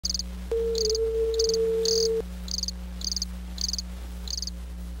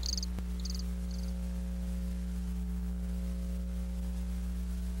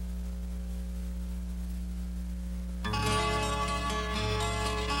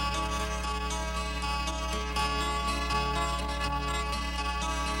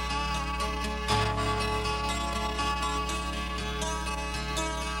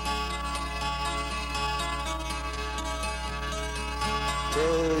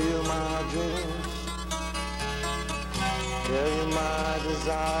my dreams, tell you my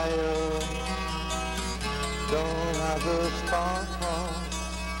desire. Don't have the spark,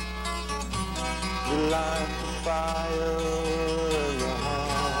 you light the fire in your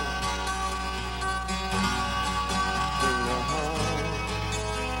heart, in your heart.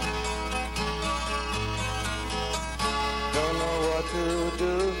 Don't know what to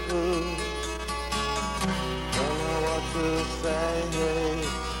do, don't know what to say.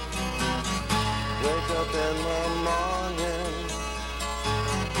 Wake up in the morning,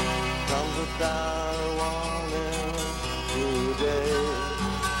 comes without a warning. Today,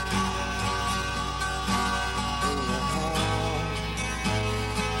 in the heart,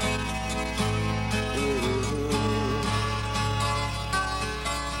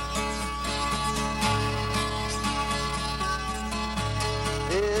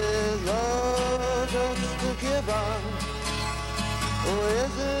 is love just a given, or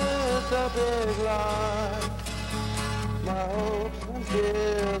is it a big lie? My hopes and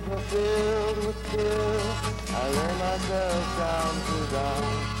fears are filled with tears. I lay myself down to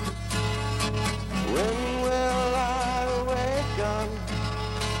die. When will I awaken?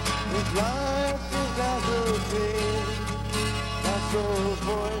 If life is as a dream, my soul's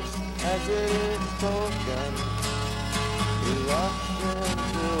voice as it is spoken, we rushed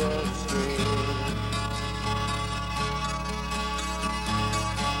into a stream.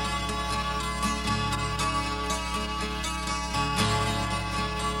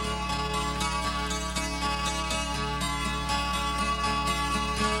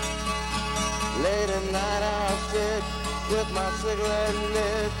 Late at night I sit with my cigarette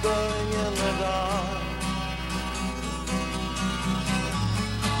lit, glowing in the dark.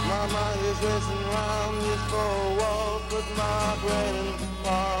 My mind is racing round these four walls with my brain in the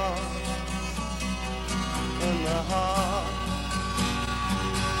park, in the heart,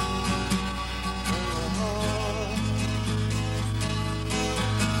 in the heart.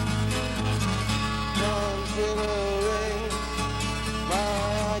 Considering my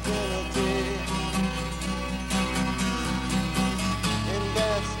identity,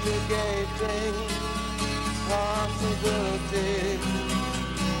 investigating possibilities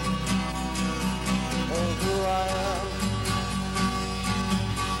of who I am.